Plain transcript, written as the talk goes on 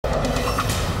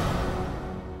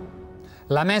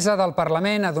La mesa del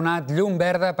Parlament ha donat llum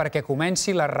verda perquè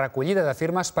comenci la recollida de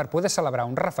firmes per poder celebrar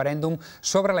un referèndum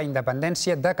sobre la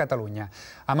independència de Catalunya.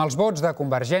 Amb els vots de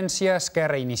Convergència,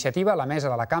 Esquerra i Iniciativa, la mesa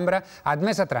de la Cambra ha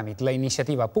admès a tràmit la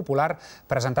iniciativa popular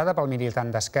presentada pel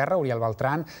militant d'Esquerra, Oriol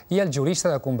Beltrán, i el jurista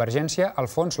de Convergència,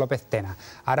 Alfons López Tena.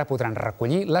 Ara podran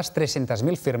recollir les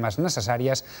 300.000 firmes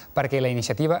necessàries perquè la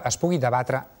iniciativa es pugui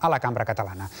debatre a la Cambra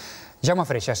catalana. Jaume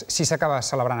Freixas, si s'acaba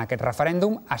celebrant aquest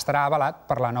referèndum, estarà avalat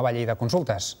per la nova llei de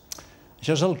consultes.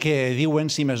 Això és el que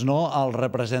diuen, si més no, els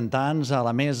representants a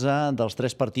la mesa dels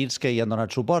tres partits que hi han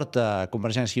donat suport,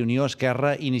 Convergència i Unió,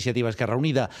 Esquerra i Iniciativa Esquerra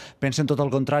Unida. Pensen tot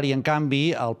el contrari, en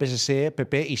canvi, el PSC,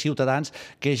 PP i Ciutadans,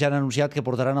 que ja han anunciat que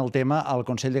portaran el tema al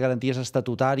Consell de Garanties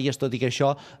Estatutàries, tot i que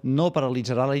això no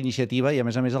paralitzarà la iniciativa i, a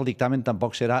més, el dictamen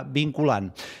tampoc serà vinculant.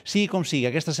 Sigui com sigui,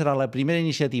 aquesta serà la primera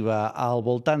iniciativa al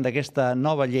voltant d'aquesta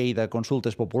nova llei de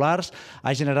consultes populars.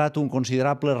 Ha generat un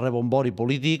considerable rebombori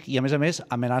polític i, a més,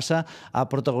 amenaça a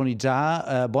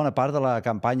protagonitzar bona part de la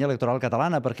campanya electoral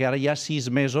catalana, perquè ara hi ha 6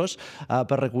 mesos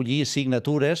per recollir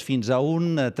signatures fins a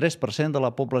un 3% de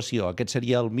la població. Aquest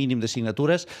seria el mínim de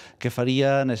signatures que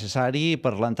faria necessari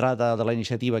per l'entrada de la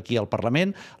iniciativa aquí al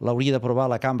Parlament. L'hauria d'aprovar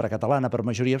la Cambra catalana per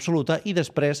majoria absoluta i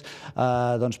després,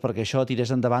 perquè això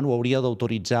tirés endavant, ho hauria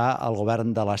d'autoritzar el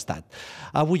govern de l'Estat.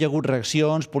 Avui hi ha hagut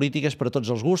reaccions polítiques per a tots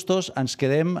els gustos. Ens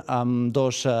quedem amb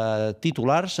dos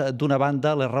titulars. D'una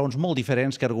banda, les raons molt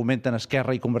diferents que argumenten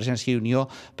Esquerra i Convergència i Unió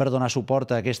per donar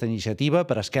suport a aquesta iniciativa.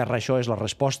 Per Esquerra això és la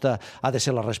resposta, ha de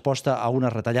ser la resposta a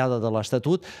una retallada de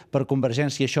l'Estatut. Per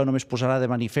Convergència això només posarà de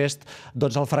manifest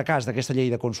el fracàs d'aquesta llei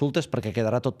de consultes, perquè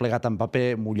quedarà tot plegat en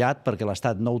paper mullat, perquè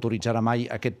l'Estat no autoritzarà mai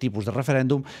aquest tipus de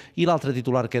referèndum. I l'altre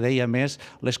titular que deia més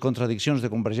les contradiccions de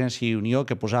Convergència i Unió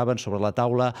que posaven sobre la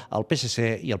taula el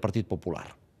PSC i el Partit Popular.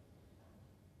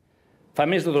 Fa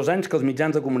més de 2 anys que els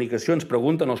mitjans de comunicació ens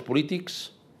pregunten als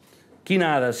polítics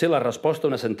quina ha de ser la resposta a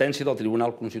una sentència del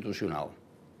Tribunal Constitucional.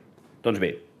 Doncs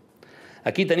bé,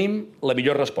 aquí tenim la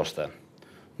millor resposta: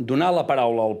 donar la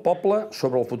paraula al poble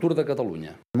sobre el futur de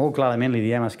Catalunya. Molt clarament li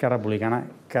diem a Esquerra Republicana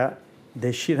que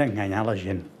deixi d'enganyar la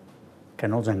gent, que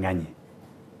no els enganyi.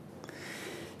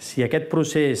 Si aquest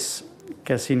procés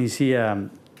que s'inicia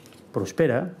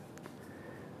prospera,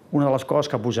 una de les coses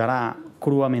que posarà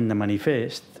cruament de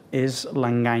manifest és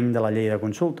l'engany de la llei de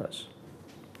consultes.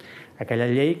 Aquella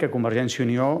llei que Convergència i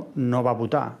Unió no va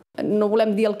votar. No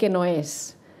volem dir el que no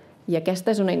és. I aquesta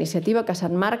és una iniciativa que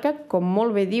s'emmarca, com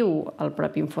molt bé diu el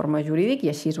propi informe jurídic, i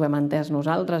així ho hem entès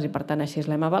nosaltres i per tant així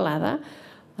l'hem avalada,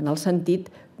 en el sentit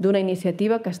d'una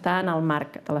iniciativa que està en el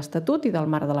marc de l'Estatut i del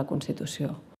marc de la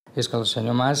Constitució. És que el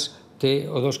senyor Mas té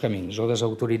dos camins, o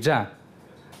desautoritzar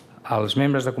els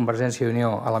membres de Convergència i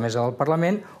Unió a la mesa del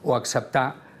Parlament o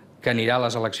acceptar que anirà a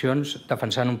les eleccions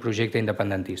defensant un projecte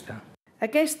independentista.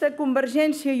 Aquesta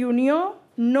Convergència i Unió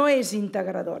no és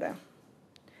integradora.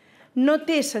 No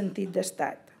té sentit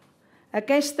d'estat.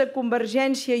 Aquesta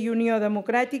Convergència i Unió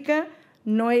democràtica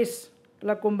no és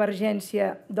la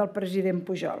Convergència del president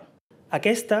Pujol.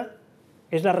 Aquesta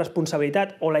és la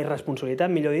responsabilitat, o la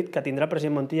irresponsabilitat, millor dit, que tindrà el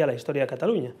president Montilla a la història de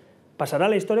Catalunya. Passarà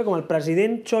a la història com el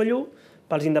president xollo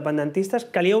pels independentistes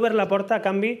que li ha obert la porta a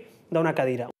canvi d'una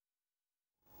cadira.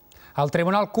 El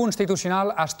Tribunal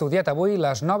Constitucional ha estudiat avui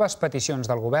les noves peticions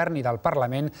del Govern i del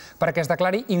Parlament perquè es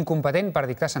declari incompetent per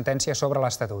dictar sentència sobre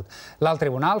l'Estatut. L'alt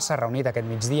tribunal s'ha reunit aquest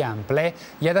migdia en ple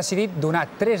i ha decidit donar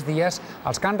 3 dies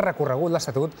als que han recorregut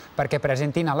l'Estatut perquè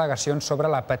presentin al·legacions sobre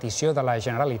la petició de la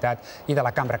Generalitat i de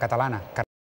la Cambra catalana.